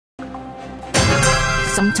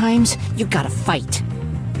Sometimes you gotta fight.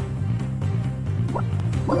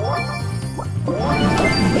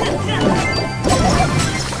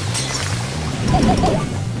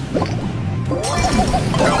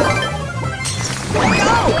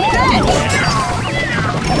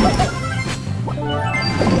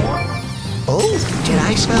 Oh, did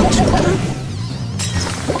I smell tuna?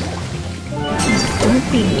 Don't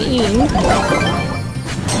be mean.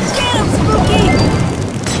 Get him, Spooky!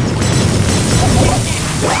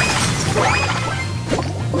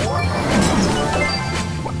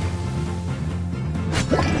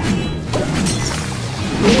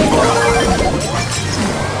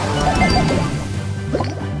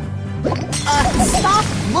 Stop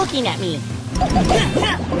looking at me.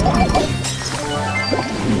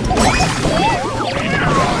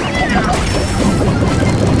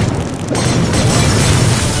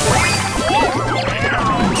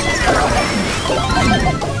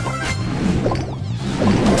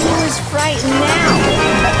 Who's frightened now?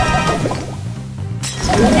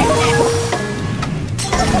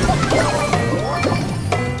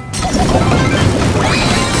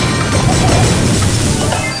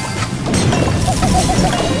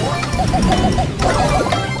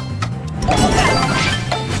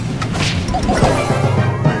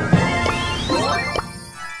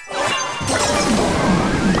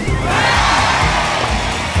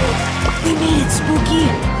 We made it, Spooky.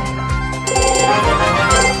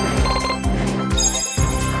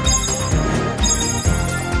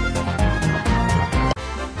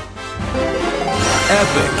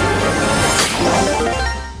 Epic.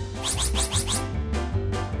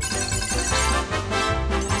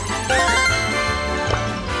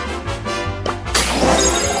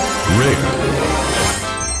 Rigged.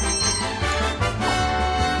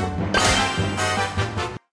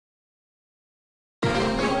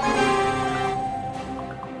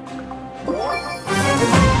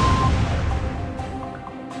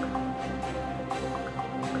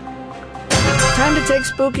 Time to take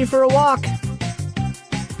Spooky for a walk.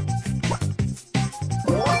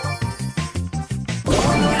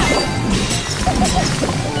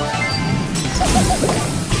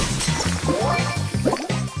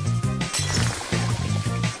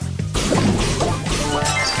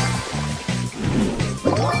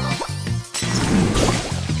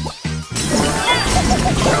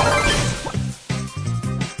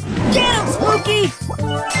 Get him, Spooky!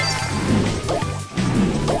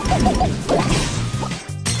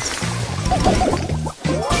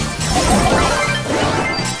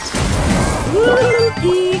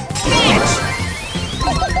 Spooky! Catch!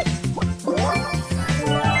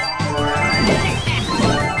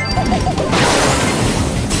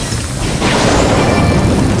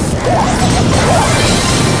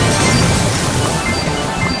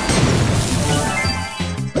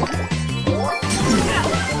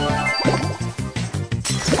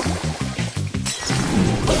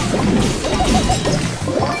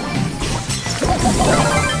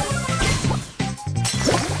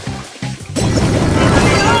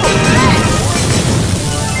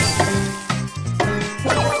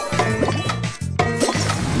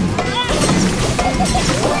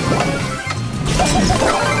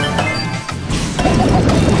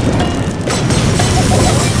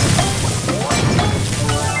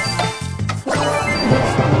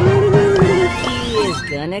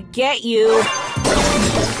 Gonna get you.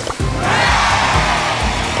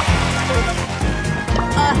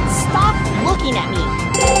 Stop looking at me.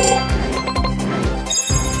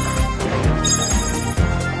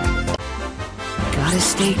 Gotta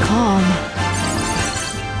stay calm.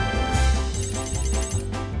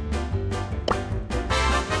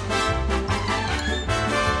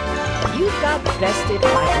 You got bested by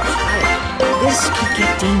a child. This could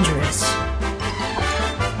get dangerous.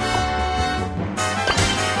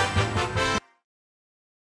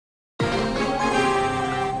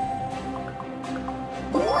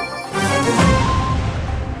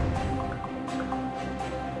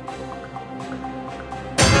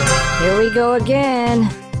 Here we go again.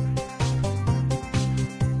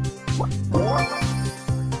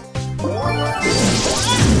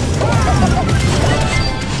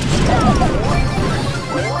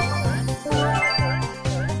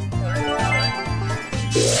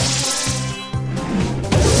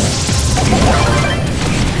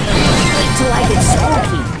 Wait till I get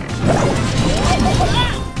Spooky.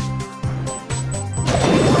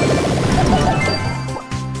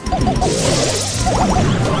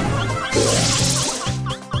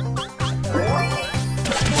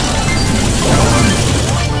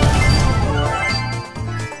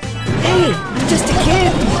 Hey, I'm just a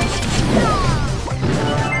kid.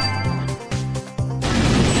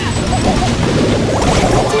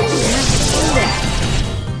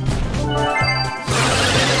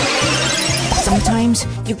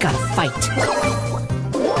 You gotta fight.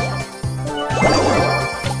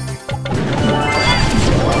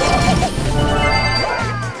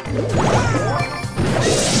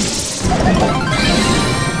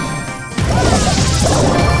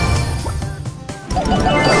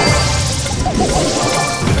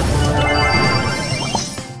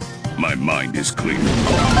 My mind is clear.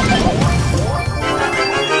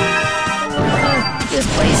 This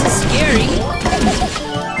place is scary.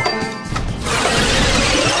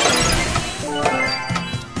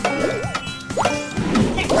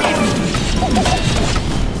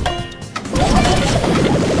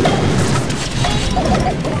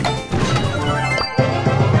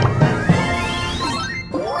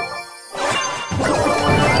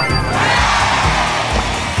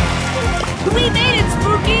 We made it,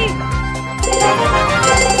 Spooky!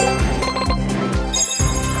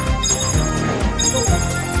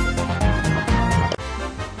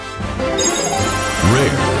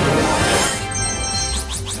 Rare.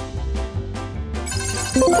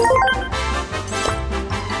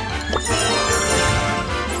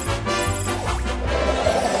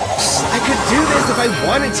 I could do this if I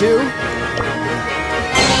wanted to.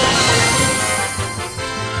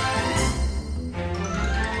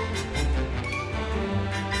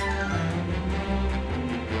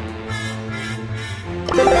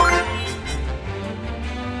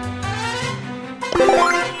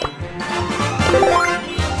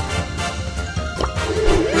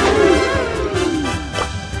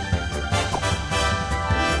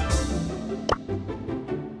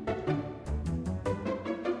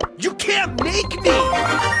 You can't make me!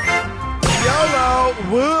 YOLO!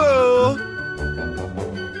 Woo!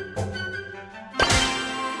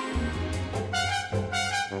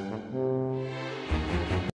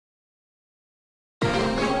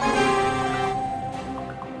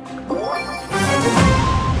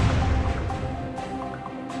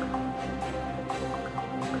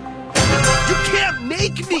 You can't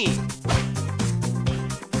make me!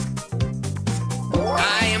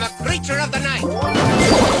 I am a creature of the night.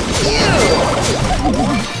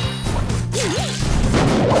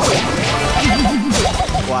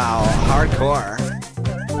 Wow, hardcore.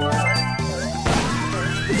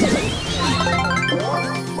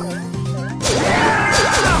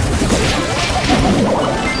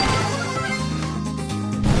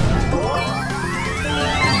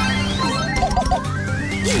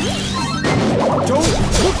 Don't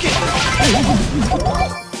look at me!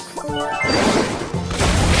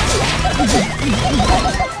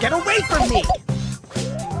 Get away from me!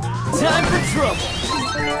 Time for trouble!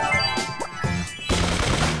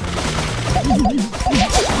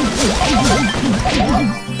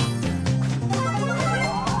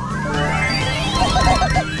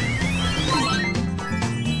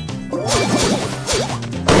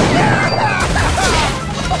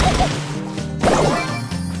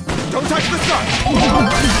 Don't touch the star!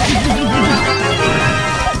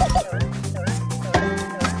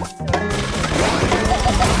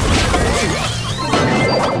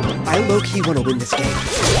 I low-key want to win this game.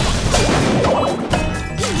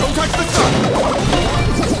 Don't touch the star!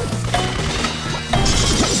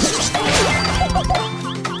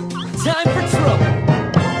 Time for trouble!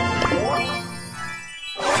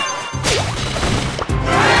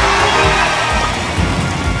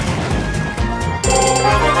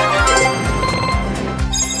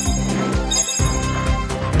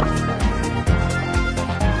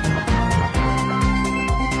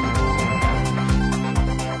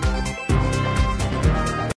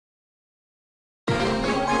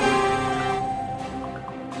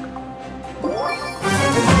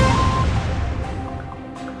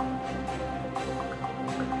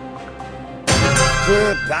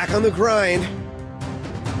 Back on the grind.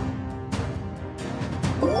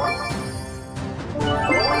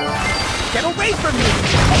 Get away from me!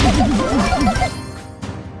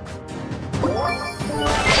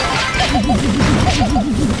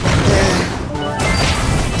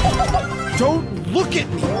 Don't look at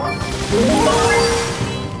me!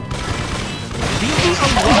 Leave me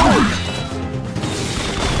alone!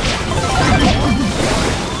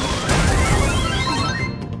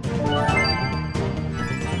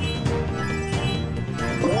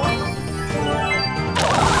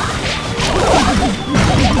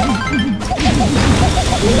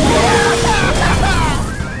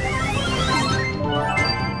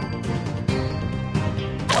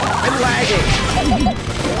 I'm lagging.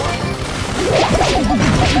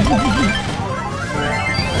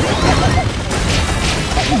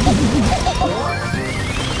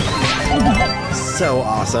 So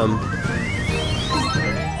awesome.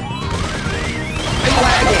 I'm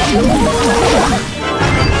lagging.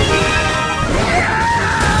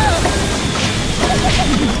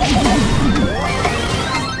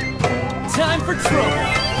 trouble.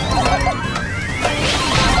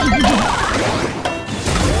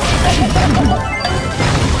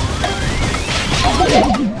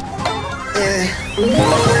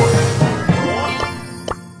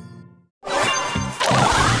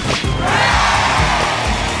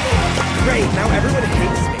 Great, now everyone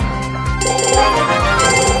hates me.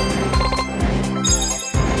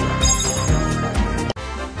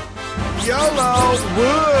 YOLO!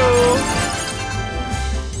 Woo!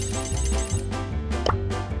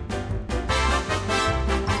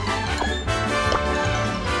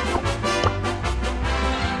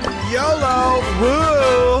 YOLO!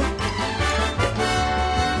 Woo!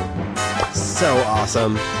 So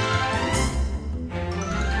awesome.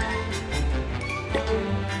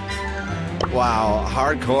 Wow,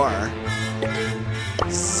 hardcore.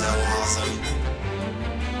 So awesome.